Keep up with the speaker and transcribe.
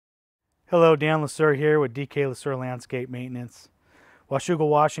Hello, Dan LeSieur here with DK LeSieur Landscape Maintenance, Washougal,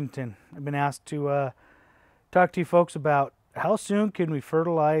 Washington. I've been asked to talk to you folks about how soon can we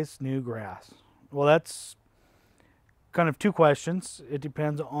fertilize new grass. Well, that's kind of two questions. It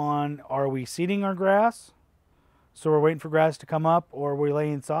depends on, are we seeding our grass, so we're waiting for grass to come up, or are we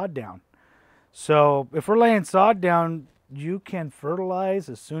laying sod down? So if we're laying sod down, you can fertilize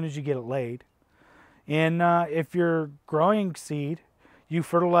as soon as you get it laid. And if you're growing seed, you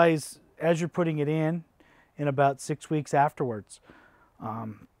fertilize as you're putting it in about 6 weeks afterwards.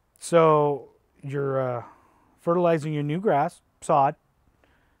 So you're fertilizing your new grass, sod,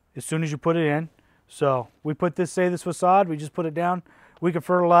 as soon as you put it in. So we put this, say this was sod, we just put it down. We can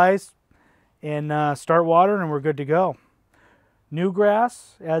fertilize and start watering and we're good to go. New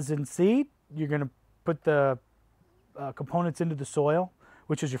grass, as in seed, you're going to put the components into the soil,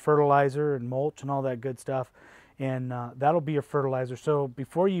 which is your fertilizer and mulch and all that good stuff. And that'll be your fertilizer. So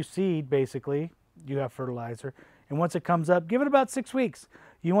before you seed, basically, you have fertilizer. And once it comes up, give it about 6 weeks.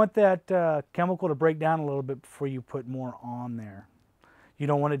 You want that chemical to break down a little bit before you put more on there. You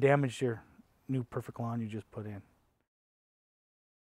don't want to damage your new perfect lawn you just put in.